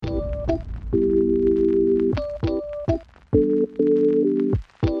Hey,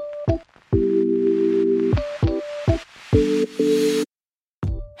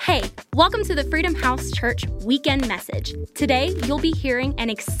 welcome to the Freedom House Church Weekend Message. Today, you'll be hearing an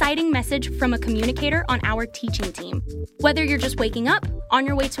exciting message from a communicator on our teaching team. Whether you're just waking up, on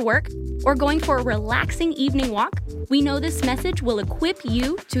your way to work, or going for a relaxing evening walk, we know this message will equip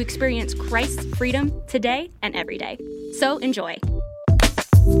you to experience Christ's freedom today and every day. So enjoy.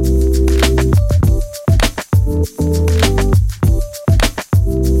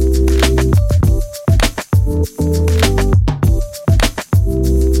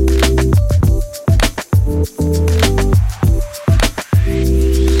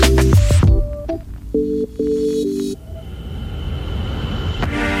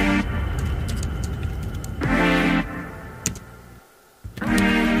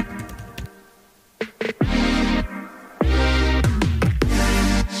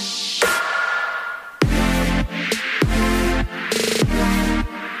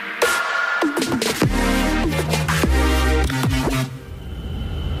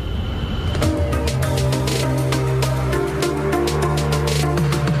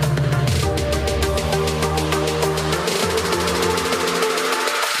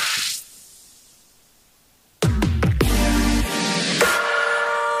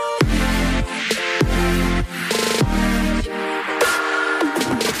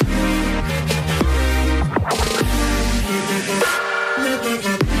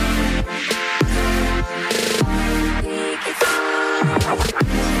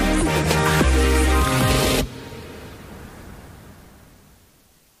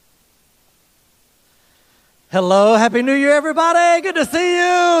 Hello, Happy New Year, everybody. Good to see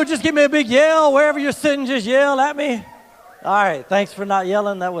you. Just give me a big yell. Wherever you're sitting, just yell at me. All right, thanks for not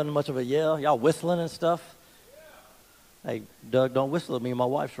yelling. That wasn't much of a yell. Y'all whistling and stuff. Hey, Doug, don't whistle at me. My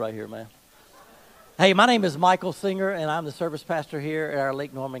wife's right here, man. Hey, my name is Michael Singer, and I'm the service pastor here at our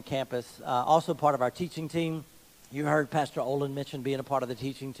Lake Norman campus, also part of our teaching team. You heard Pastor Olin mention being a part of the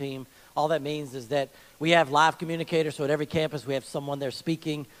teaching team. All that means is that we have live communicators, so at every campus we have someone there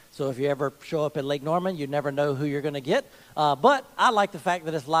speaking. So if you ever show up at Lake Norman, you never know who you're going to get. But I like the fact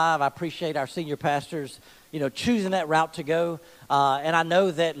that it's live. I appreciate our senior pastors, choosing that route to go. And I know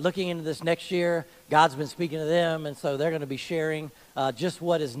that looking into this next year, God's been speaking to them, and so they're going to be sharing just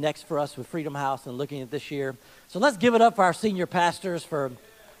what is next for us with Freedom House and looking at this year. So let's give it up for our senior pastors for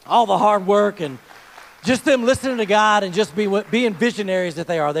all the hard work and just them listening to God and just being visionaries that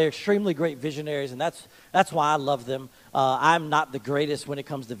they are. They're extremely great visionaries, and that's why I love them. I'm not the greatest when it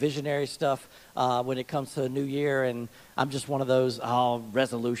comes to visionary stuff, when it comes to a new year, and I'm just one of those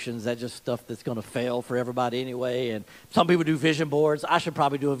resolutions, that just stuff that's going to fail for everybody anyway. And some people do vision boards. I should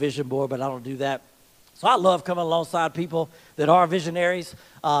probably do a vision board, but I don't do that. So I love coming alongside people that are visionaries.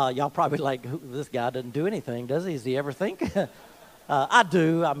 Y'all probably like, this guy doesn't do anything, does he? Does he ever think? I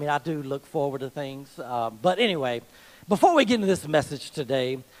do. I do look forward to things. But anyway, before we get into this message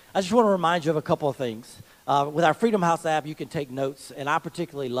today, I just want to remind you of a couple of things. With our Freedom House app, you can take notes, and I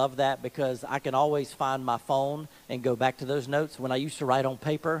particularly love that because I can always find my phone and go back to those notes. When I used to write on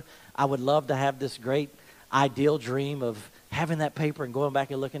paper, I would love to have this great ideal dream of having that paper and going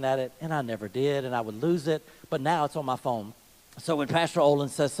back and looking at it, and I never did, and I would lose it, but now it's on my phone. So when Pastor Olin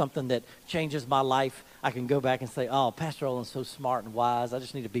says something that changes my life, I can go back and say, oh, Pastor Olin's so smart and wise. I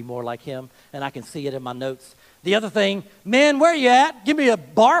just need to be more like him, and I can see it in my notes. The other thing, men, where you at? Give me a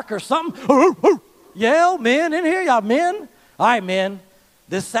bark or something. Yell, men, in here, y'all men. All right, men,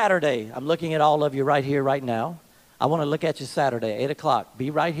 this Saturday, I'm looking at all of you right here, right now. I want to look at you Saturday, 8 o'clock. Be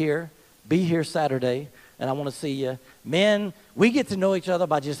right here. Be here Saturday, and I want to see you. Men, we get to know each other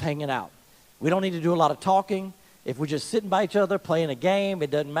by just hanging out. We don't need to do a lot of talking. If we're just sitting by each other, playing a game, it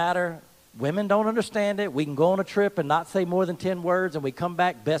doesn't matter. Women don't understand it. We can go on a trip and not say more than 10 words, and we come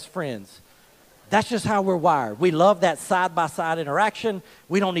back best friends. That's just how we're wired. We love that side-by-side interaction.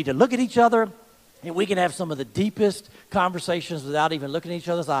 We don't need to look at each other, and we can have some of the deepest conversations without even looking at each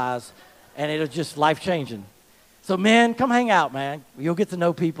other's eyes, and it'll just life-changing. So, men, come hang out, man. You'll get to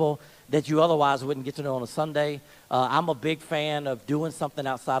know people that you otherwise wouldn't get to know on a Sunday. I'm a big fan of doing something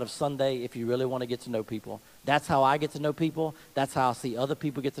outside of Sunday if you really want to get to know people. That's how I get to know people. That's how I see other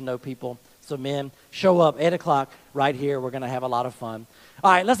people get to know people. So, men, show up 8 o'clock right here. We're going to have a lot of fun.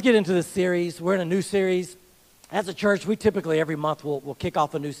 All right, let's get into this series. We're in a new series. As a church, we typically every month we'll kick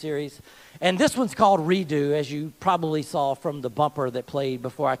off a new series. And this one's called Redo, as you probably saw from the bumper that played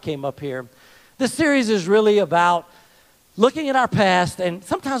before I came up here. This series is really about looking at our past, and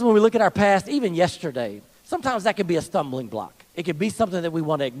sometimes when we look at our past, even yesterday, sometimes that can be a stumbling block. It could be something that we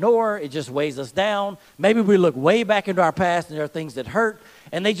want to ignore. It just weighs us down. Maybe we look way back into our past and there are things that hurt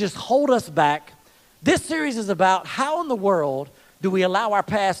and they just hold us back. This series is about how in the world do we allow our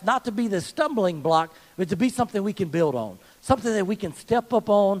past not to be the stumbling block, but to be something we can build on, something that we can step up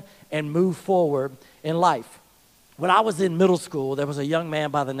on and move forward in life. When I was in middle school, there was a young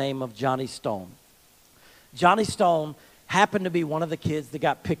man by the name of Johnny Stone. Johnny Stone happened to be one of the kids that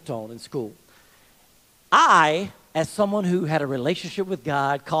got picked on in school. I, as someone who had a relationship with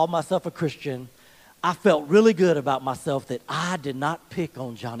God, called myself a Christian, I felt really good about myself that I did not pick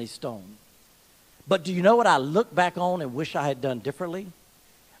on Johnny Stone. But do you know what I look back on and wish I had done differently?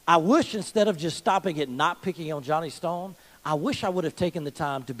 I wish instead of just stopping at not picking on Johnny Stone, I wish I would have taken the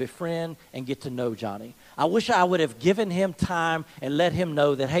time to befriend and get to know Johnny. I wish I would have given him time and let him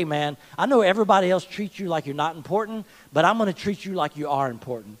know that, hey, man, I know everybody else treats you like you're not important, but I'm going to treat you like you are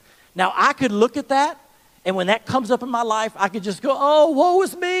important. Now, I could look at that, and when that comes up in my life, I could just go, oh, woe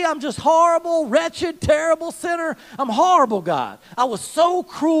is me. I'm just horrible, wretched, terrible sinner. I'm horrible, God. I was so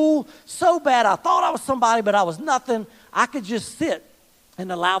cruel, so bad. I thought I was somebody, but I was nothing. I could just sit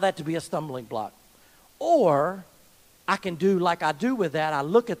and allow that to be a stumbling block. Or I can do like I do with that. I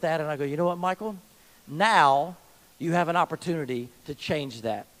look at that and I go, you know what, Michael? Now you have an opportunity to change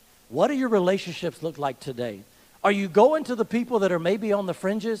that. What do your relationships look like today? Are you going to the people that are maybe on the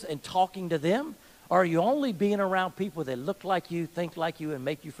fringes and talking to them? Or are you only being around people that look like you, think like you, and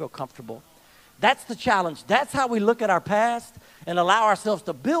make you feel comfortable? That's the challenge. That's how we look at our past and allow ourselves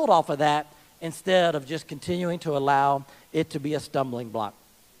to build off of that instead of just continuing to allow it to be a stumbling block.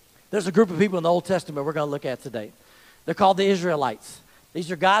 There's a group of people in the Old Testament we're going to look at today. They're called the Israelites.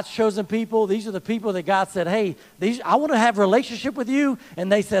 These are God's chosen people. These are the people that God said, hey, I want to have a relationship with you.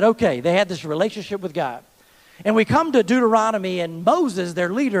 And they said, okay. They had this relationship with God. And we come to Deuteronomy, and Moses, their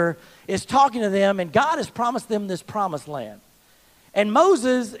leader, is talking to them, and God has promised them this promised land. And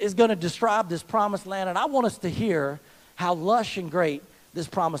Moses is going to describe this promised land, and I want us to hear how lush and great this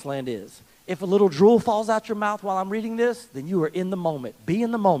promised land is. If a little drool falls out your mouth while I'm reading this, then you are in the moment. Be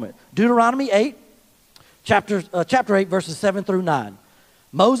in the moment. Deuteronomy 8, chapter 8, verses 7 through 9.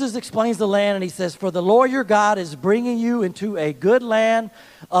 Moses explains the land, and he says, for the Lord your God is bringing you into a good land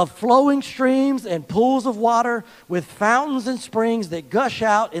of flowing streams and pools of water with fountains and springs that gush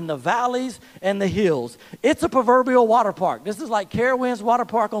out in the valleys and the hills. It's a proverbial water park. This is like Carowinds Water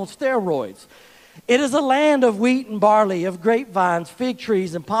Park on steroids. It is a land of wheat and barley, of grapevines, fig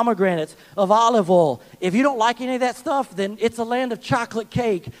trees, and pomegranates, of olive oil. If you don't like any of that stuff, then it's a land of chocolate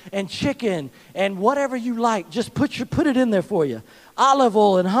cake and chicken and whatever you like. Just put it in there for you. Olive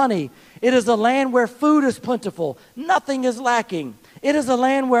oil and honey. It is a land where food is plentiful. Nothing is lacking. It is a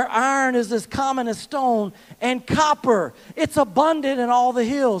land where iron is as common as stone and copper. It's abundant in all the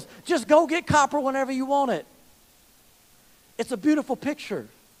hills. Just go get copper whenever you want it. It's a beautiful picture.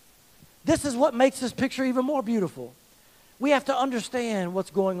 This is what makes this picture even more beautiful. We have to understand what's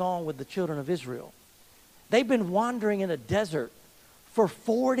going on with the children of Israel. They've been wandering in a desert for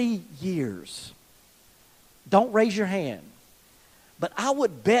 40 years. Don't raise your hand. But I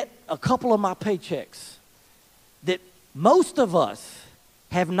would bet a couple of my paychecks that most of us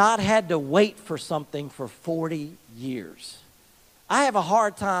have not had to wait for something for 40 years. I have a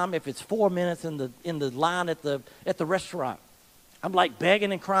hard time if it's 4 minutes in the line at the restaurant. I'm like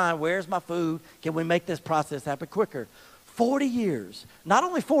begging and crying, where's my food? Can we make this process happen quicker? 40 years. Not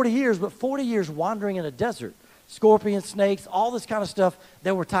only 40 years, but 40 years wandering in a desert. Scorpions, snakes, all this kind of stuff.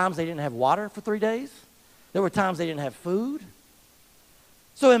 There were times they didn't have water for 3 days. There were times they didn't have food.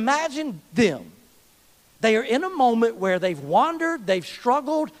 So imagine them. They are in a moment where they've wandered, they've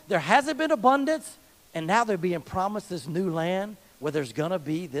struggled, there hasn't been abundance, and now they're being promised this new land where there's going to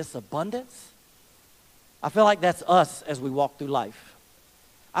be this abundance. I feel like that's us as we walk through life.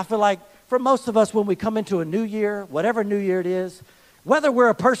 I feel like for most of us, when we come into a new year, whatever new year it is, whether we're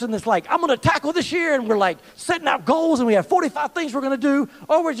a person that's like, I'm going to tackle this year, and we're like setting out goals, and we have 45 things we're going to do,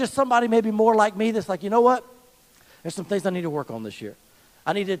 or we're just somebody maybe more like me that's like, you know what? There's some things I need to work on this year.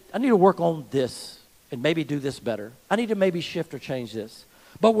 I need to work on this and maybe do this better. I need to maybe shift or change this.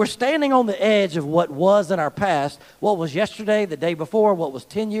 But we're standing on the edge of what was in our past, what was yesterday, the day before, what was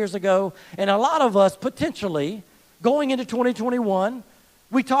 10 years ago. And a lot of us potentially going into 2021,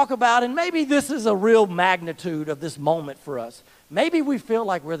 we talk about, and maybe this is a real magnitude of this moment for us. Maybe we feel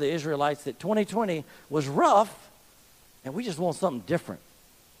like we're the Israelites, that 2020 was rough and we just want something different.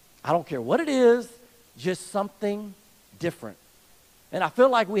 I don't care what it is, just something different. And I feel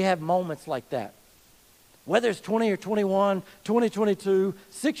like we have moments like that. Whether it's 20 or 21, 2022,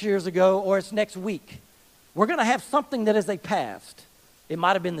 6 years ago, or it's next week. We're going to have something that is a past. It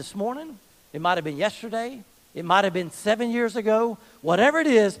might have been this morning. It might have been yesterday. It might have been 7 years ago. Whatever it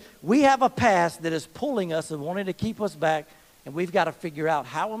is, we have a past that is pulling us and wanting to keep us back, and we've got to figure out,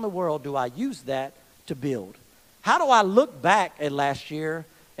 how in the world do I use that to build? How do I look back at last year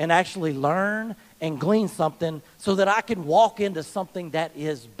and actually learn and glean something so that I can walk into something that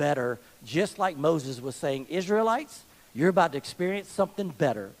is better? Just like Moses was saying, Israelites, you're about to experience something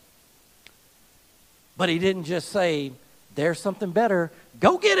better. But he didn't just say, there's something better,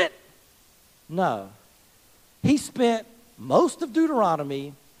 go get it. No. He spent most of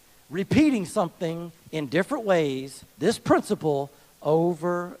Deuteronomy repeating something in different ways, this principle,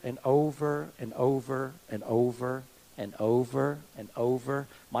 over and over and over and over and over and over.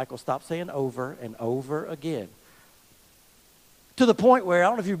 Michael, stop saying over and over again. To the point where, I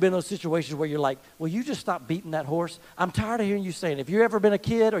don't know if you've been in those situations where you're like, will you just stop beating that horse? I'm tired of hearing you saying it. If you've ever been a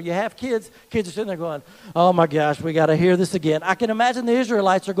kid or you have kids, kids are sitting there going, oh my gosh, we got to hear this again. I can imagine the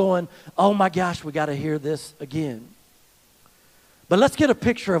Israelites are going, oh my gosh, we got to hear this again. But let's get a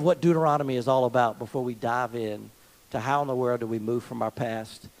picture of what Deuteronomy is all about before we dive in to how in the world do we move from our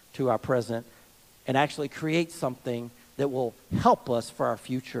past to our present and actually create something that will help us for our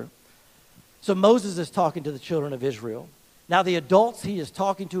future. So Moses is talking to the children of Israel. Now, the adults he is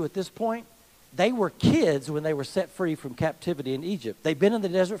talking to at this point, they were kids when they were set free from captivity in Egypt. They've been in the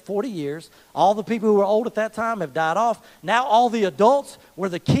desert 40 years. All the people who were old at that time have died off. Now all the adults were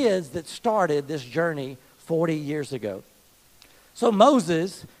the kids that started this journey 40 years ago. So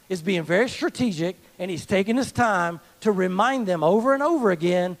Moses is being very strategic, and he's taking his time to remind them over and over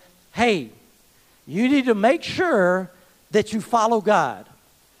again, hey, you need to make sure that you follow God.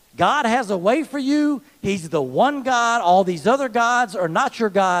 God has a way for you. He's the one God. All these other gods are not your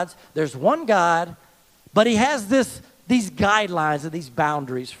gods. There's one God, but he has these guidelines and these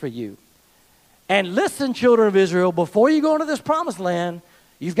boundaries for you. And listen, children of Israel, before you go into this promised land,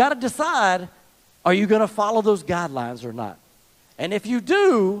 you've got to decide, are you going to follow those guidelines or not? And if you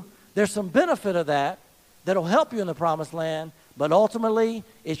do, there's some benefit of that that'll help you in the promised land, but ultimately,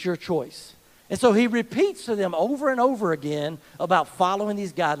 it's your choice. And so he repeats to them over and over again about following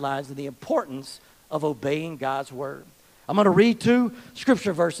these guidelines and the importance of obeying God's word. I'm going to read 2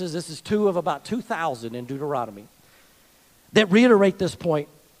 scripture verses. This is 2 of about 2,000 in Deuteronomy that reiterate this point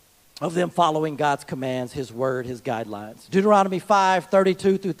of them following God's commands, his word, his guidelines. Deuteronomy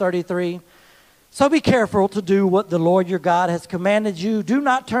 5:32 through 33. So be careful to do what the Lord your God has commanded you. Do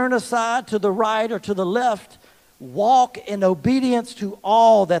not turn aside to the right or to the left. Walk in obedience to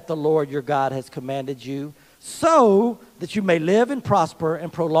all that the Lord your God has commanded you, so that you may live and prosper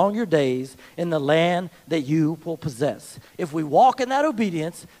and prolong your days in the land that you will possess. If we walk in that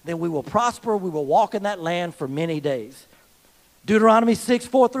obedience, then we will prosper. We will walk in that land for many days. Deuteronomy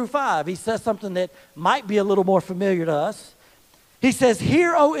 6:4 through 5, he says something that might be a little more familiar to us. He says,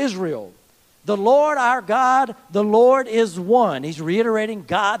 hear, O Israel, the Lord our God, the Lord is one. He's reiterating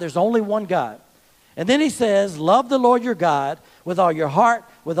God, there's only one God. And then he says, love the Lord your God with all your heart,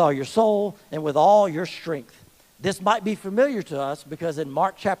 with all your soul, and with all your strength. This might be familiar to us because in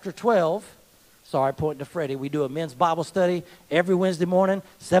Mark chapter 12, sorry, pointing to Freddie, we do a men's Bible study every Wednesday morning,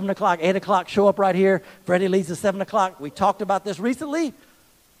 7 o'clock, 8 o'clock, show up right here. Freddie leads at 7 o'clock. We talked about this recently.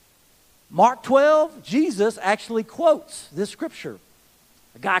 Mark 12, Jesus actually quotes this scripture.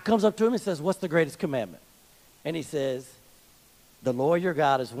 A guy comes up to him and says, what's the greatest commandment? And he says, the Lord your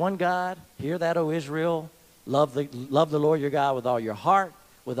God is one God. Hear that, O Israel. Love the Lord your God with all your heart,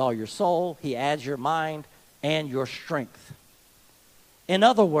 with all your soul. He adds your mind and your strength. In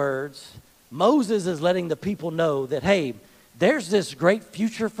other words, Moses is letting the people know that, hey, there's this great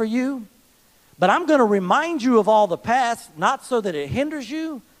future for you, but I'm going to remind you of all the past, not so that it hinders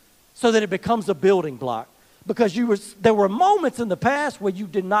you, so that it becomes a building block. Because there were moments in the past where you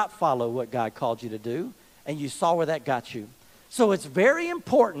did not follow what God called you to do, and you saw where that got you. So it's very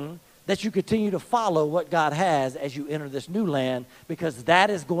important that you continue to follow what God has as you enter this new land, because that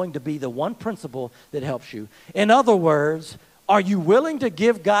is going to be the one principle that helps you. In other words, are you willing to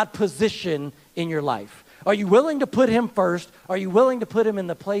give God position in your life? Are you willing to put him first? Are you willing to put him in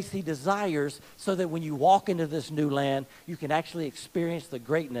the place he desires so that when you walk into this new land, you can actually experience the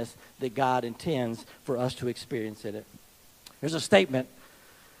greatness that God intends for us to experience in it? There's a statement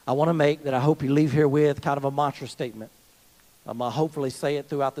I want to make that I hope you leave here with, kind of a mantra statement. I'm going to hopefully say it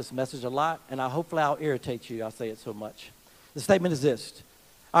throughout this message a lot, and hopefully I'll irritate you. I'll say it so much. The statement is this: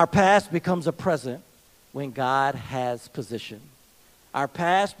 our past becomes a present when God has position. Our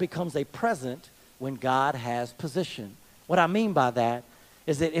past becomes a present when God has position. What I mean by that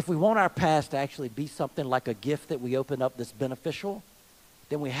is that if we want our past to actually be something like a gift that we open up that's beneficial,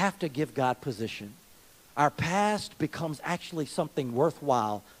 then we have to give God position. Our past becomes actually something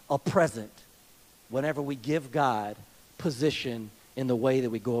worthwhile, a present, whenever we give God position in the way that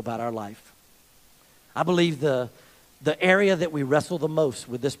we go about our life. I believe the area that we wrestle the most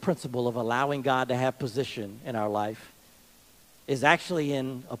with this principle of allowing God to have position in our life is actually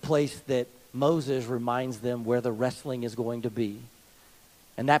in a place that Moses reminds them where the wrestling is going to be.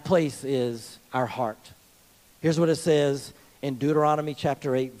 And that place is our heart. Here's what it says in Deuteronomy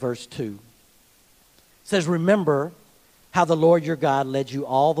chapter 8, verse 2. It says, remember how the Lord your God led you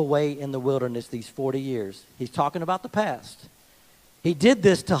all the way in the wilderness these 40 years. He's talking about the past. He did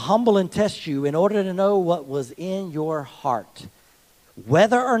this to humble and test you in order to know what was in your heart,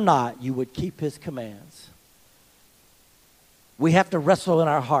 whether or not you would keep his commands. We have to wrestle in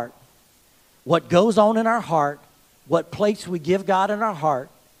our heart. What goes on in our heart, what place we give God in our heart,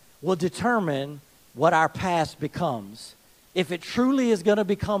 will determine what our past becomes. If it truly is going to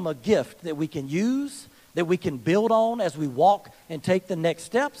become a gift that we can use, that we can build on as we walk and take the next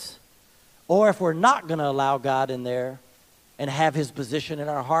steps, or if we're not going to allow God in there and have his position in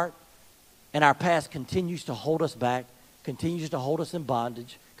our heart, and our past continues to hold us back, continues to hold us in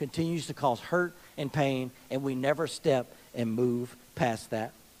bondage, continues to cause hurt and pain, and we never step and move past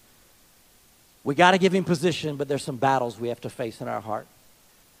that. We got to give him position, but there's some battles we have to face in our heart.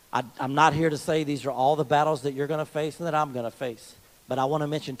 I'm not here to say these are all the battles that you're going to face and that I'm going to face. But I want to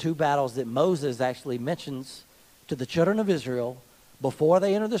mention two battles that Moses actually mentions to the children of Israel before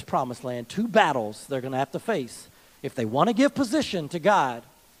they enter this promised land. Two battles they're going to have to face. If they want to give position to God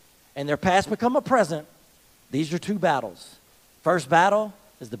and their past become a present, these are two battles. First battle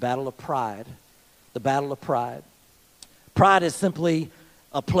is the battle of pride. The battle of pride. Pride is simply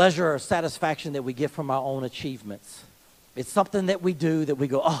a pleasure or satisfaction that we get from our own achievements. It's something that we do that we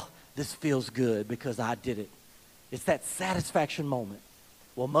go, oh, this feels good because I did it. It's that satisfaction moment.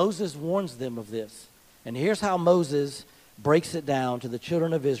 Well, Moses warns them of this. And here's how Moses breaks it down to the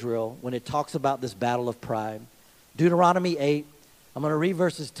children of Israel when it talks about this battle of pride. Deuteronomy 8, I'm going to read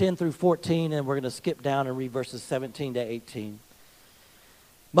verses 10 through 14, and we're going to skip down and read verses 17 to 18.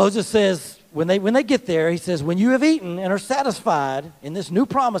 Moses says, when they get there, he says, when you have eaten and are satisfied in this new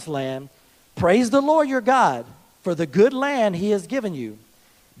promised land, praise the Lord your God for the good land he has given you.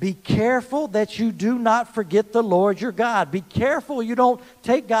 Be careful that you do not forget the Lord your God. Be careful you don't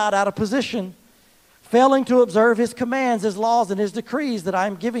take God out of position, failing to observe his commands, his laws, and his decrees that I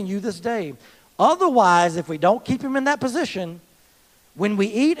am giving you this day. Otherwise, if we don't keep him in that position, when we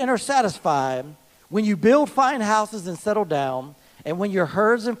eat and are satisfied, when you build fine houses and settle down, and when your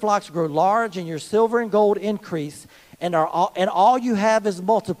herds and flocks grow large and your silver and gold increase, and all you have is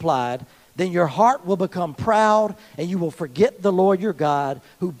multiplied, then your heart will become proud, and you will forget the Lord your God,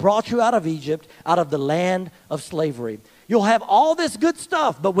 who brought you out of Egypt, out of the land of slavery. You'll have all this good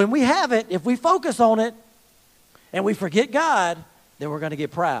stuff, but when we have it, if we focus on it, and we forget God, then we're going to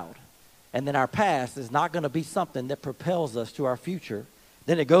get proud. And then our past is not going to be something that propels us to our future.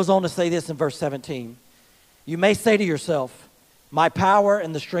 Then it goes on to say this in verse 17. You may say to yourself, my power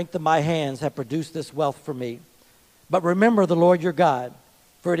and the strength of my hands have produced this wealth for me. But remember the Lord your God,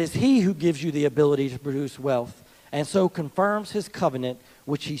 for it is he who gives you the ability to produce wealth, and so confirms his covenant,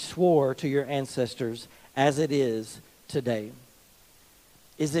 which he swore to your ancestors, as it is today.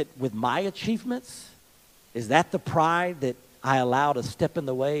 Is it with my achievements? Is that the pride that I allow to step in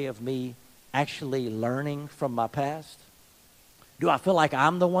the way of me actually learning from my past? Do I feel like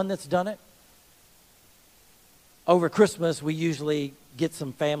I'm the one that's done it? Over Christmas, we usually get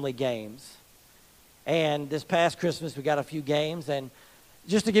some family games. And this past Christmas, we got a few games. And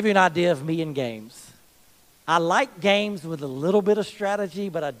just to give you an idea of me in games, I like games with a little bit of strategy,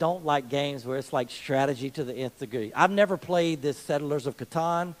 but I don't like games where it's like strategy to the nth degree. I've never played this Settlers of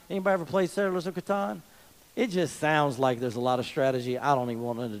Catan. Anybody ever played Settlers of Catan? It just sounds like there's a lot of strategy. I don't even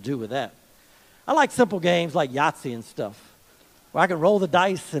want nothing to do with that. I like simple games like Yahtzee and stuff, where I can roll the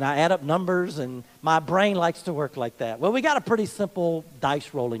dice and I add up numbers, and my brain likes to work like that. Well, we got a pretty simple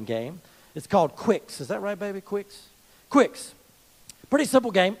dice rolling game. It's called Quicks. Is that right, baby? Quicks? Quicks. Pretty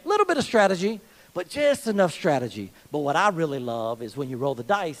simple game. A little bit of strategy, but just enough strategy. But what I really love is when you roll the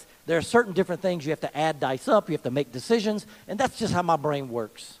dice, there are certain different things you have to add dice up. You have to make decisions, and that's just how my brain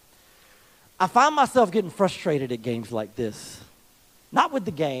works. I find myself getting frustrated at games like this. Not with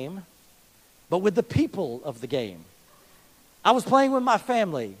the game, but with the people of the game. I was playing with my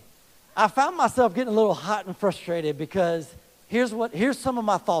family. I found myself getting a little hot and frustrated because here's some of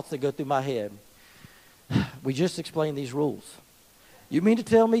my thoughts that go through my head. We just explained these rules. You mean to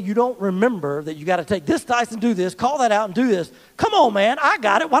tell me you don't remember that you got to take this dice and do this, call that out and do this? Come on, man, I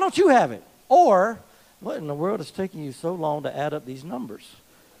got it. Why don't you have it? Or, what in the world is taking you so long to add up these numbers?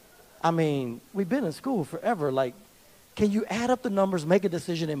 I mean, we've been in school forever. Like, Can you add up the numbers, make a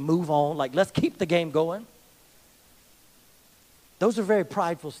decision, and move on? Like, let's keep the game going. Those are very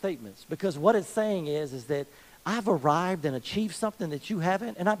prideful statements, because what it's saying is that I've arrived and achieved something that you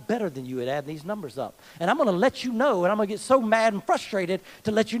haven't, and I'm better than you at adding these numbers up. And I'm going to let you know, and I'm going to get so mad and frustrated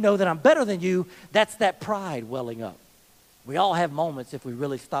to let you know that I'm better than you. That's that pride welling up. We all have moments, if we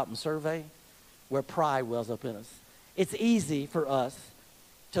really stop and survey, where pride wells up in us. It's easy for us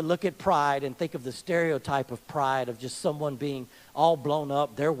to look at pride and think of the stereotype of pride of just someone being all blown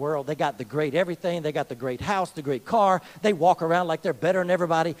up, their world. They got the great everything. They got the great house, the great car. They walk around like they're better than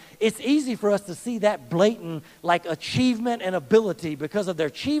everybody. It's easy for us to see that blatant like achievement and ability. Because of their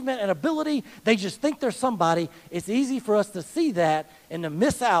achievement and ability, they just think they're somebody. It's easy for us to see that and to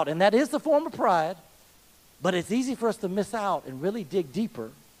miss out. And that is the form of pride. But it's easy for us to miss out and really dig deeper.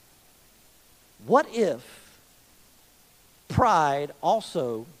 What if pride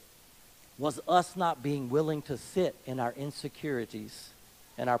also was us not being willing to sit in our insecurities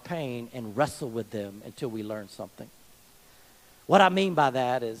and our pain and wrestle with them until we learn something? What I mean by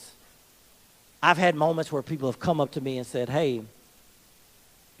that is I've had moments where people have come up to me and said, hey,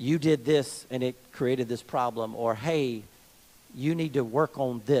 you did this and it created this problem, or hey, you need to work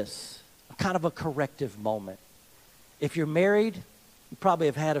on this. Kind of a corrective moment. If you're married, you probably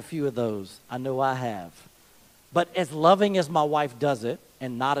have had a few of those. I know I have. But as loving as my wife does it,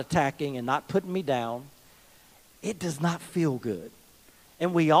 and not attacking and not putting me down, it does not feel good.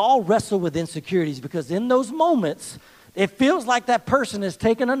 And we all wrestle with insecurities, because in those moments, it feels like that person has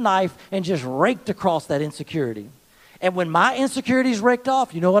taken a knife and just raked across that insecurity. And when my insecurity is raked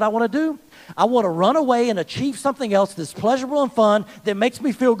off, you know what I want to do? I want to run away and achieve something else that's pleasurable and fun, that makes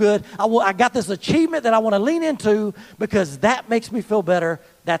me feel good. I got this achievement that I want to lean into because that makes me feel better.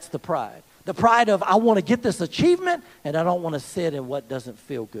 That's the pride. The pride of I want to get this achievement and I don't want to sit in what doesn't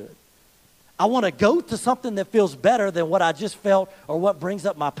feel good. I want to go to something that feels better than what I just felt or what brings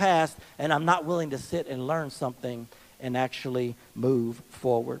up my past, and I'm not willing to sit and learn something and actually move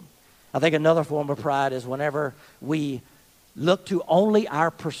forward. I think another form of pride is whenever we look to only our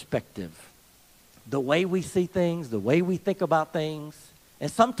perspective, the way we see things, the way we think about things.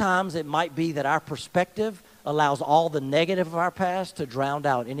 And sometimes it might be that our perspective allows all the negative of our past to drown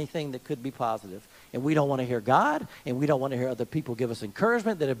out anything that could be positive. And we don't want to hear God, and we don't want to hear other people give us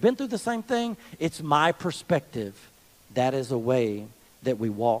encouragement that have been through the same thing. It's my perspective. That is a way that we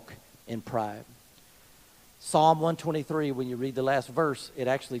walk in pride. Psalm 123, when you read the last verse, it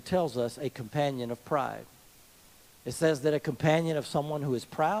actually tells us a companion of pride. It says that a companion of someone who is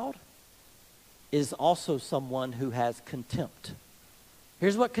proud is also someone who has contempt.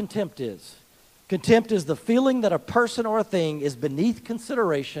 Here's what contempt is. Contempt is the feeling that a person or a thing is beneath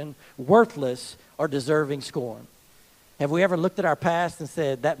consideration, worthless, or deserving scorn. Have we ever looked at our past and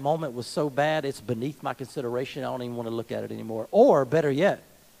said, that moment was so bad, it's beneath my consideration, I don't even want to look at it anymore? Or, better yet,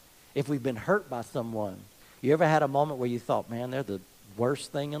 if we've been hurt by someone, you ever had a moment where you thought, man, they're the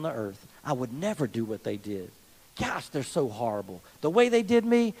worst thing on the earth. I would never do what they did. Gosh, they're so horrible. The way they did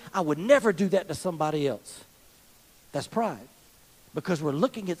me, I would never do that to somebody else. That's pride. Because we're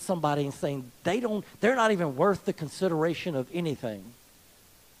looking at somebody and saying they're not even worth the consideration of anything.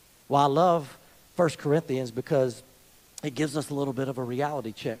 Well, I love 1 Corinthians because it gives us a little bit of a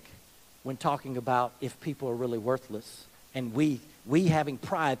reality check when talking about if people are really worthless, and we having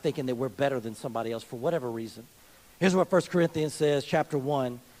pride thinking that we're better than somebody else for whatever reason. Here's what 1 Corinthians says, chapter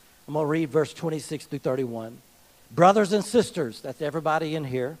 1. I'm going to read verse 26 through 31. Brothers and sisters, that's everybody in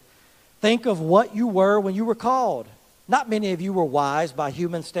here, think of what you were when you were called. Not many of you were wise by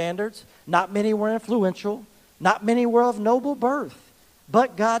human standards. Not many were influential. Not many were of noble birth.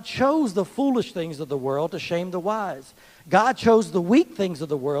 But God chose the foolish things of the world to shame the wise. God chose the weak things of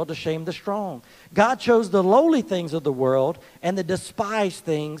the world to shame the strong. God chose the lowly things of the world and the despised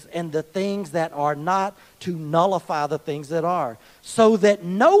things and the things that are not to nullify the things that are, so that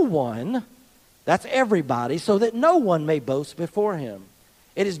no one, that's everybody, so that no one may boast before him.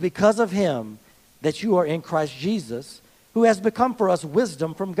 It is because of him that you are in Christ Jesus, who has become for us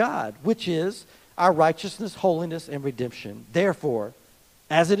wisdom from God, which is our righteousness, holiness, and redemption. Therefore,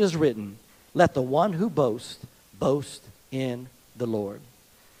 as it is written, let the one who boasts, boast in the Lord.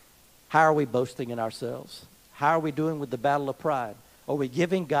 How are we boasting in ourselves? How are we doing with the battle of pride? Are we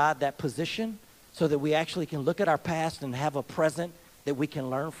giving God that position so that we actually can look at our past and have a present that we can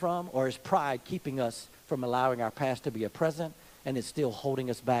learn from? Or is pride keeping us from allowing our past to be a present, and it's still holding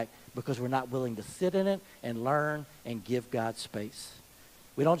us back because we're not willing to sit in it and learn and give God space?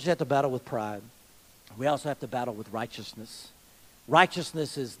 We don't just have to battle with pride. We also have to battle with righteousness.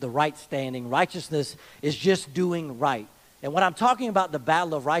 Righteousness is the right standing. Righteousness is just doing right. And when I'm talking about the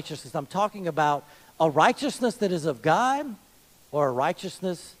battle of righteousness, I'm talking about A righteousness that is of God or a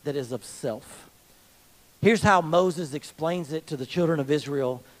righteousness that is of self? Here's how Moses explains it to the children of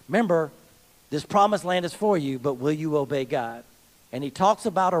Israel. Remember, this promised land is for you, but will you obey God? And he talks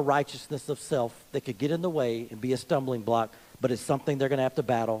about a righteousness of self that could get in the way and be a stumbling block, but it's something they're going to have to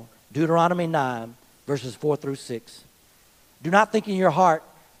battle. Deuteronomy 9, verses 4 through 6. Do not think in your heart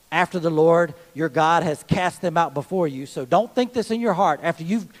after the Lord your God has cast them out before you. So don't think this in your heart. After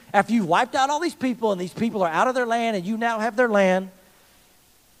you've wiped out all these people and these people are out of their land and you now have their land,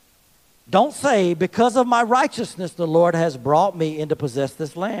 don't say, because of my righteousness the Lord has brought me in to possess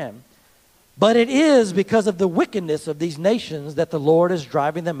this land. But it is because of the wickedness of these nations that the Lord is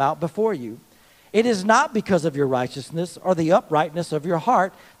driving them out before you. It is not because of your righteousness or the uprightness of your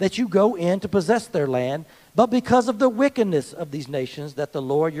heart that you go in to possess their land, but because of the wickedness of these nations that the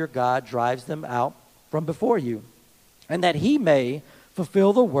Lord your God drives them out from before you, and that he may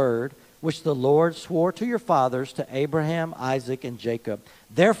fulfill the word which the Lord swore to your fathers, to Abraham, Isaac, and Jacob.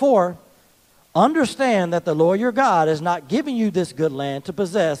 Therefore, understand that the Lord your God is not giving you this good land to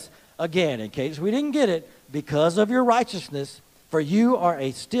possess, again, in case we didn't get it, because of your righteousness, for you are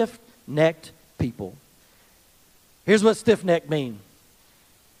a stiff-necked people. Here's what stiff-necked means.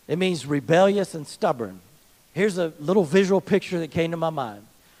 It means rebellious and stubborn. Here's a little visual picture that came to my mind.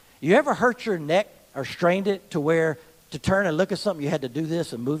 You ever hurt your neck or strained it to where to turn and look at something you had to do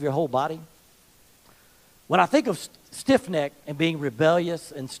this and move your whole body? When I think of stiff-necked and being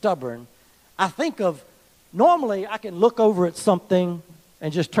rebellious and stubborn, I think of, normally I can look over at something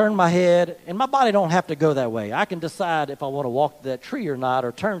and just turn my head, and my body don't have to go that way. I can decide if I want to walk to that tree or not,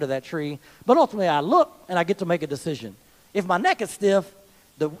 or turn to that tree. But ultimately, I look, and I get to make a decision. If my neck is stiff,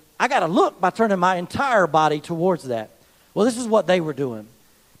 I got to look by turning my entire body towards that. Well, this is what they were doing.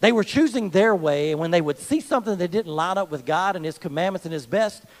 They were choosing their way, and when they would see something that didn't line up with God and his commandments and his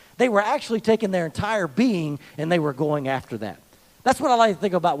best, they were actually taking their entire being, and they were going after that. That's what I like to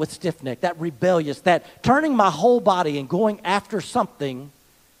think about with stiff-neck, that rebellious, that turning my whole body and going after something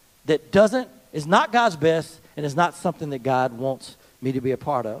that is not God's best and is not something that God wants me to be a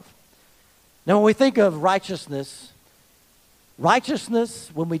part of. Now, when we think of righteousness,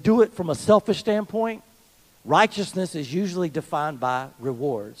 when we do it from a selfish standpoint, righteousness is usually defined by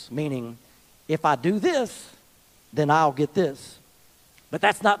rewards, meaning if I do this, then I'll get this. But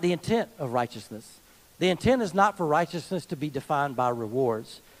that's not the intent of righteousness. The intent is not for righteousness to be defined by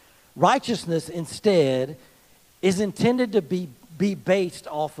rewards. Righteousness instead is intended to be based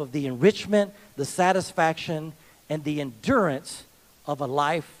off of the enrichment, the satisfaction, and the endurance of a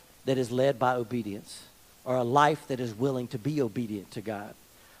life that is led by obedience, or a life that is willing to be obedient to God.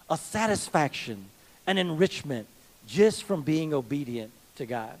 A satisfaction, an enrichment just from being obedient to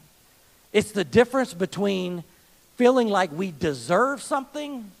God. It's the difference between feeling like we deserve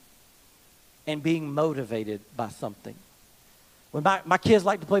something and being motivated by something. When my kids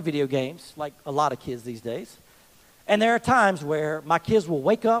like to play video games, like a lot of kids these days, and there are times where my kids will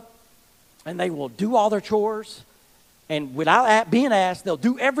wake up and they will do all their chores, and without being asked, they'll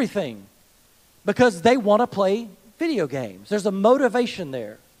do everything because they want to play video games. There's a motivation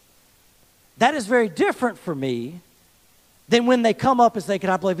there. That is very different for me than when they come up and say, can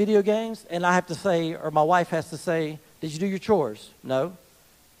I play video games? And I have to say, or my wife has to say, did you do your chores? No.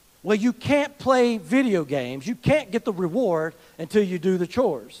 Well, you can't play video games. You can't get the reward until you do the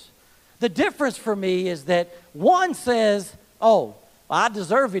chores. The difference for me is that one says, oh, I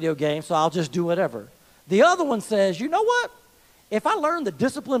deserve video games, so I'll just do whatever. The other one says, you know what? If I learn the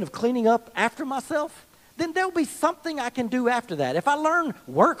discipline of cleaning up after myself, then there'll be something I can do after that. If I learn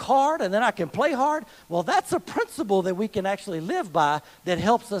work hard and then I can play hard, well, that's a principle that we can actually live by that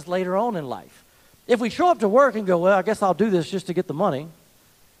helps us later on in life. If we show up to work and go, well, I guess I'll do this just to get the money,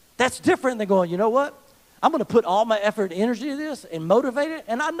 that's different than going, you know what? I'm going to put all my effort and energy to this and motivate it,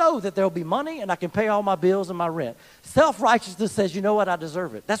 and I know that there'll be money and I can pay all my bills and my rent. Self-righteousness says, you know what? I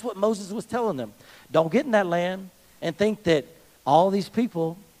deserve it. That's what Moses was telling them. Don't get in that land and think that all these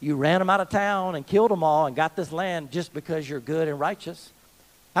people, you ran them out of town and killed them all and got this land just because you're good and righteous.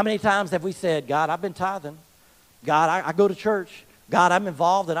 How many times have we said, God, I've been tithing. God, I go to church. God, I'm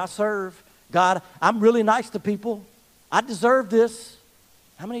involved and I serve. God, I'm really nice to people. I deserve this.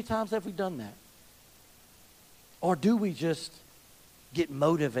 How many times have we done that? Or do we just get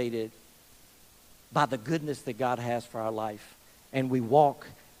motivated by the goodness that God has for our life and we walk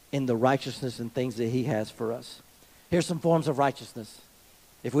in the righteousness and things that he has for us? Here's some forms of righteousness.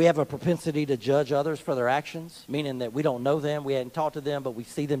 If we have a propensity to judge others for their actions, meaning that we don't know them, we hadn't talked to them, but we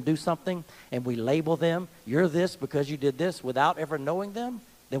see them do something and we label them, you're this because you did this, without ever knowing them,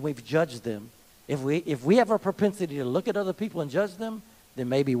 then we've judged them. If we have a propensity to look at other people and judge them, then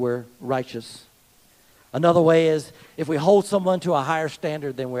maybe we're righteous. Another way is if we hold someone to a higher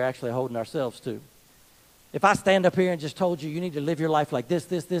standard than we're actually holding ourselves to. If I stand up here and just told you, you need to live your life like this,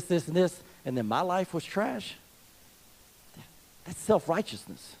 this, this, this, and this, and then my life was trash, that's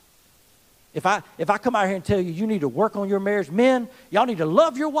self-righteousness. If I come out here and tell you, you need to work on your marriage, men, y'all need to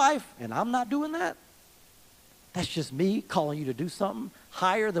love your wife, and I'm not doing that, that's just me calling you to do something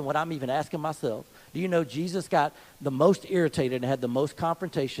higher than what I'm even asking myself. Do you know Jesus got the most irritated and had the most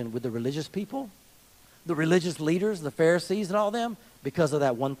confrontation with the religious people, the religious leaders, the Pharisees and all them, because of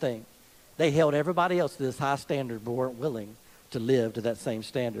that one thing? They held everybody else to this high standard but weren't willing to live to that same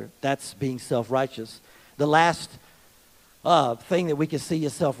standard. That's being self-righteous. The last thing that we can see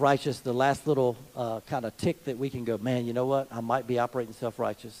is self-righteous, the last little kind of tick that we can go, man, you know what? I might be operating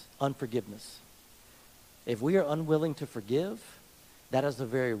self-righteous. Unforgiveness. If we are unwilling to forgive, that is a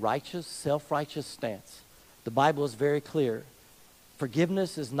very righteous, self-righteous stance. The Bible is very clear.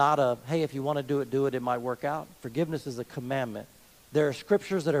 Forgiveness is not a, hey, if you want to do it, it might work out. Forgiveness is a commandment. There are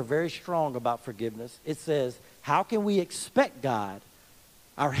scriptures that are very strong about forgiveness. It says, how can we expect God,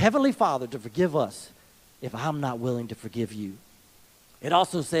 our Heavenly Father, to forgive us if I'm not willing to forgive you? It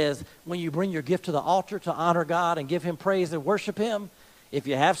also says, when you bring your gift to the altar to honor God and give Him praise and worship Him, if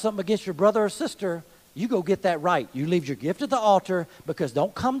you have something against your brother or sister, you go get that right. You leave your gift at the altar, because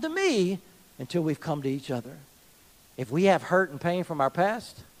don't come to me until we've come to each other. If we have hurt and pain from our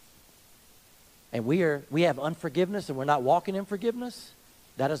past, and we have unforgiveness and we're not walking in forgiveness,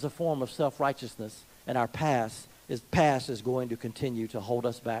 that is a form of self-righteousness, and our past is going to continue to hold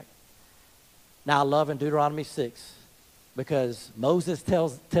us back. Now, I love in Deuteronomy 6, because Moses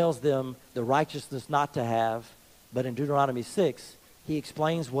tells them the righteousness not to have, but in Deuteronomy 6, he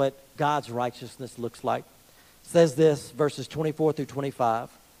explains what God's righteousness looks like. It says this, verses 24 through 25.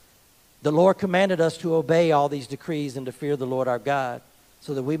 The Lord commanded us to obey all these decrees and to fear the Lord our God,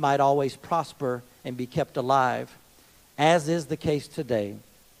 so that we might always prosper and be kept alive, as is the case today.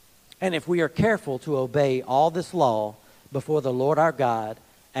 And if we are careful to obey all this law before the Lord our God,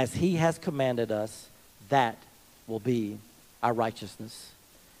 as He has commanded us, that will be our righteousness.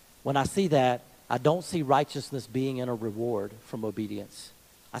 When I see that, I don't see righteousness being in a reward from obedience.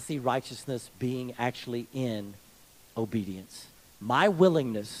 I see righteousness being actually in obedience. My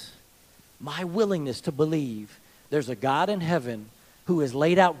willingness to believe there's a God in heaven who has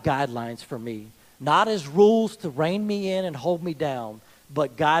laid out guidelines for me, not as rules to rein me in and hold me down,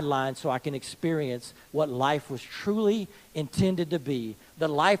 but guidelines so I can experience what life was truly intended to be. The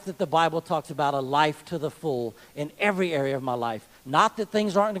life that the Bible talks about, a life to the full in every area of my life. Not that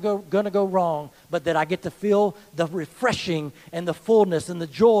things aren't going to go wrong, but that I get to feel the refreshing and the fullness and the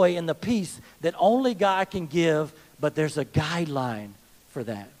joy and the peace that only God can give, but there's a guideline for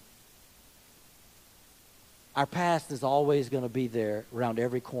that. Our past is always going to be there around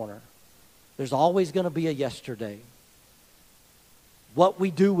every corner. There's always going to be a yesterday. What we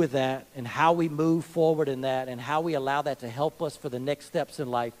do with that and how we move forward in that and how we allow that to help us for the next steps in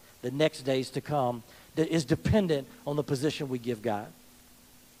life, the next days to come, that is dependent on the position we give God.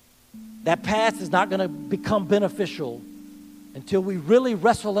 That past is not going to become beneficial until we really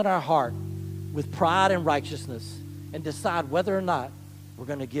wrestle in our heart with pride and righteousness and decide whether or not we're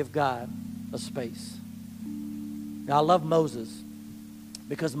going to give God a space. Now, I love Moses,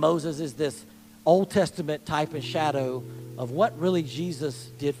 because Moses is this Old Testament type and shadow of what really Jesus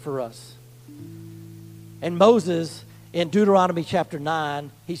did for us. And Moses, in Deuteronomy chapter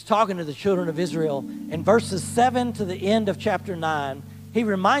 9, he's talking to the children of Israel. In verses 7 to the end of chapter 9, he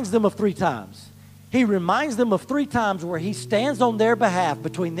reminds them of 3 times. He reminds them of 3 times where he stands on their behalf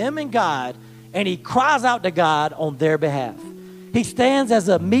between them and God, and he cries out to God on their behalf. He stands as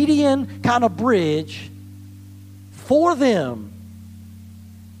a median kind of bridge for them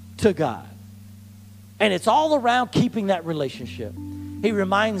to God. And it's all around keeping that relationship. He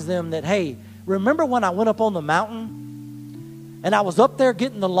reminds them that, hey, remember when I went up on the mountain and I was up there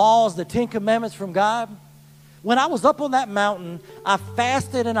getting the laws, the 10 commandments from God? When I was up on that mountain, I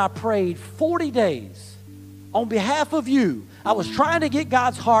fasted and I prayed 40 days on behalf of you. I was trying to get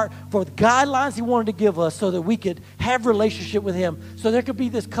God's heart for the guidelines He wanted to give us so that we could have relationship with Him, so there could be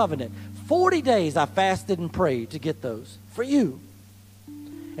this covenant. 40 days I fasted and prayed to get those for you.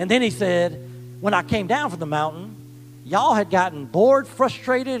 And then He said, when I came down from the mountain, y'all had gotten bored,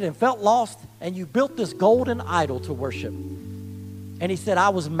 frustrated, and felt lost, and you built this golden idol to worship. And He said, I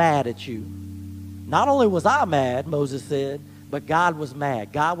was mad at you. Not only was I mad, Moses said, but God was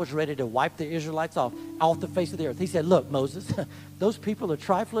mad. God was ready to wipe the Israelites off the face of the earth. He said, look, Moses, those people are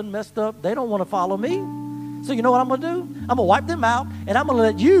trifling, messed up. They don't want to follow me. So you know what I'm going to do? I'm going to wipe them out, and I'm going to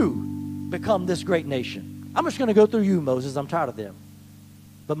let you become this great nation. I'm just going to go through you, Moses. I'm tired of them.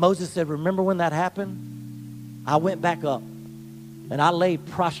 But Moses said, remember when that happened? I went back up and I laid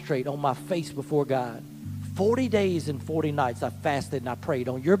prostrate on my face before God. 40 days and 40 nights I fasted and I prayed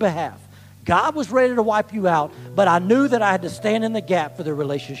on your behalf. God was ready to wipe you out, but I knew that I had to stand in the gap for the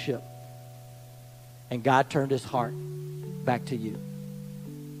relationship. And God turned his heart back to you.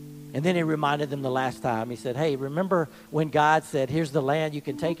 And then he reminded them the last time. He said, hey, remember when God said, here's the land, you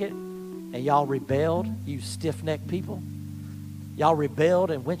can take it? And y'all rebelled, you stiff-necked people? Y'all rebelled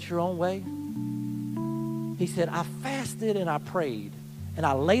and went your own way? He said, I fasted and I prayed. And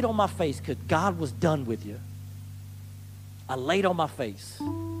I laid on my face because God was done with you. I laid on my face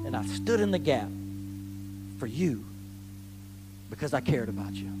and I stood in the gap for you because I cared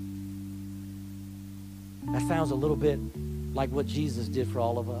about you. That sounds a little bit like what Jesus did for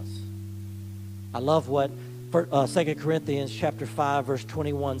all of us. I love what 2 Corinthians chapter 5, verse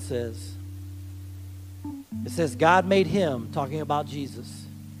 21 says. It says, God made him, talking about Jesus,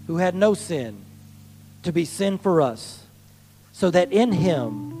 who had no sin, to be sin for us, so that in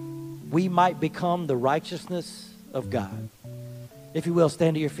him we might become the righteousness of God. If you will,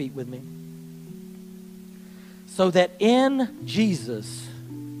 stand to your feet with me. So that in Jesus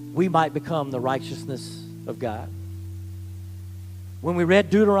we might become the righteousness of God. When we read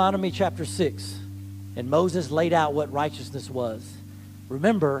Deuteronomy chapter 6, and Moses laid out what righteousness was,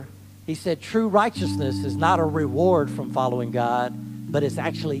 remember, he said true righteousness is not a reward from following God, but it's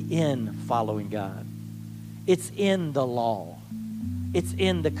actually in following God. It's in the law. It's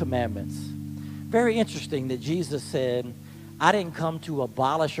in the commandments. Very interesting that Jesus said, I didn't come to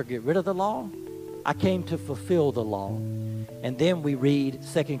abolish or get rid of the law. I came to fulfill the law. And then we read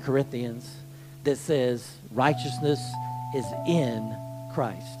 2 Corinthians that says righteousness is in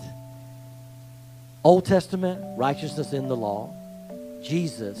Christ. Old Testament, righteousness in the law.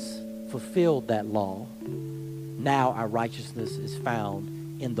 Jesus fulfilled that law. Now our righteousness is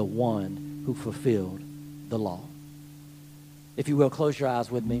found in the one who fulfilled the law. If you will, close your eyes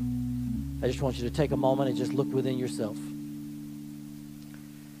with me. I just want you to take a moment and just look within yourself.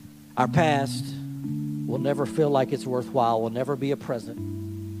 Our past will never feel like it's worthwhile, will never be a present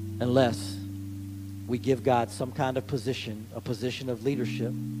unless we give God some kind of position, a position of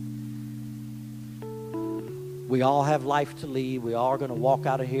leadership. We all have life to lead. We all are going to walk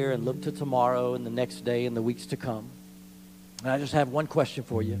out of here and look to tomorrow and the next day and the weeks to come. And I just have one question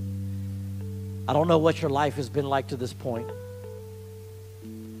for you. I don't know what your life has been like to this point,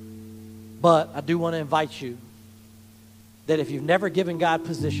 but I do want to invite you that if you've never given God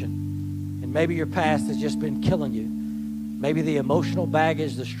position, and maybe your past has just been killing you, maybe the emotional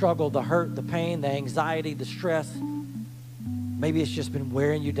baggage, the struggle, the hurt, the pain, the anxiety, the stress, maybe it's just been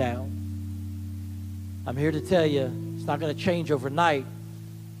wearing you down. I'm here to tell you, it's not going to change overnight,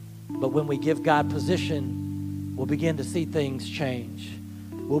 but when we give God position, we'll begin to see things change.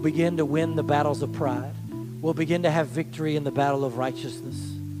 We'll begin to win the battles of pride. We'll begin to have victory in the battle of righteousness.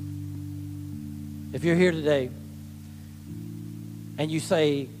 If you're here today and you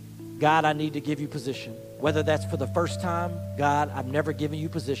say, God, I need to give you position, whether that's for the first time, God, I've never given you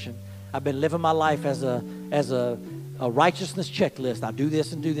position. I've been living my life as a righteousness checklist. I do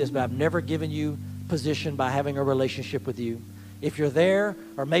this and do this, but I've never given you position by having a relationship with you. If you're there,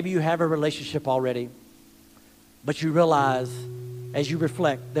 or maybe you have a relationship already, but you realize as you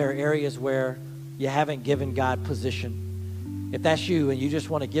reflect, there are areas where you haven't given God position. If that's you and you just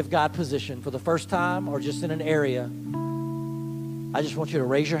want to give God position for the first time or just in an area, I just want you to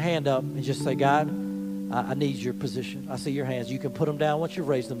raise your hand up and just say, God, I need your position. I see your hands. You can put them down once you've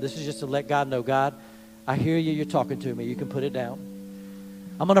raised them. This is just to let God know, God, I hear you. You're talking to me. You can put it down.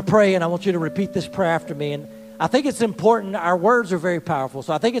 I'm going to pray, and I want you to repeat this prayer after me. And I think it's important. Our words are very powerful,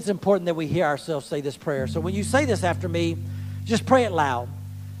 so I think it's important that we hear ourselves say this prayer. So when you say this after me, just pray it loud.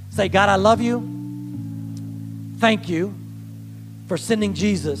 Say, God, I love you. Thank you for sending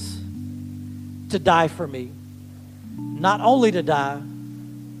Jesus to die for me. Not only to die,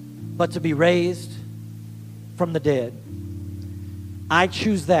 but to be raised from the dead. I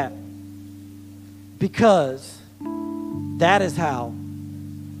choose that because that is how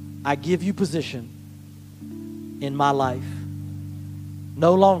I give you position in my life.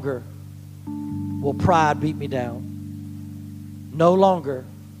 No longer will pride beat me down. No longer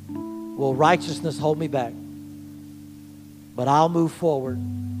will righteousness hold me back. But I'll move forward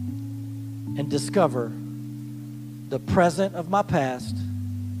and discover the present of my past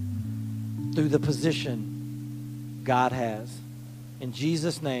through the position God has. In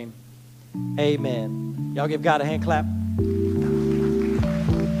Jesus' name, amen. Y'all give God a hand clap.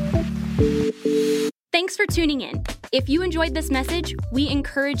 Thanks for tuning in. If you enjoyed this message, we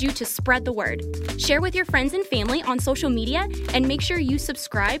encourage you to spread the word. Share with your friends and family on social media, and make sure you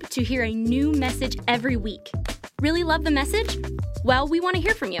subscribe to hear a new message every week. Really love the message? Well, we want to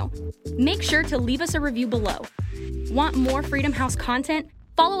hear from you. Make sure to leave us a review below. Want more Freedom House content?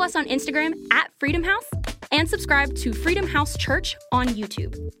 Follow us on Instagram @Freedom House and subscribe to Freedom House Church on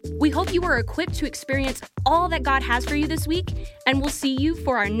YouTube. We hope you are equipped to experience all that God has for you this week, and we'll see you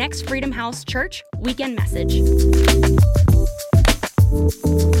for our next Freedom House Church weekend message.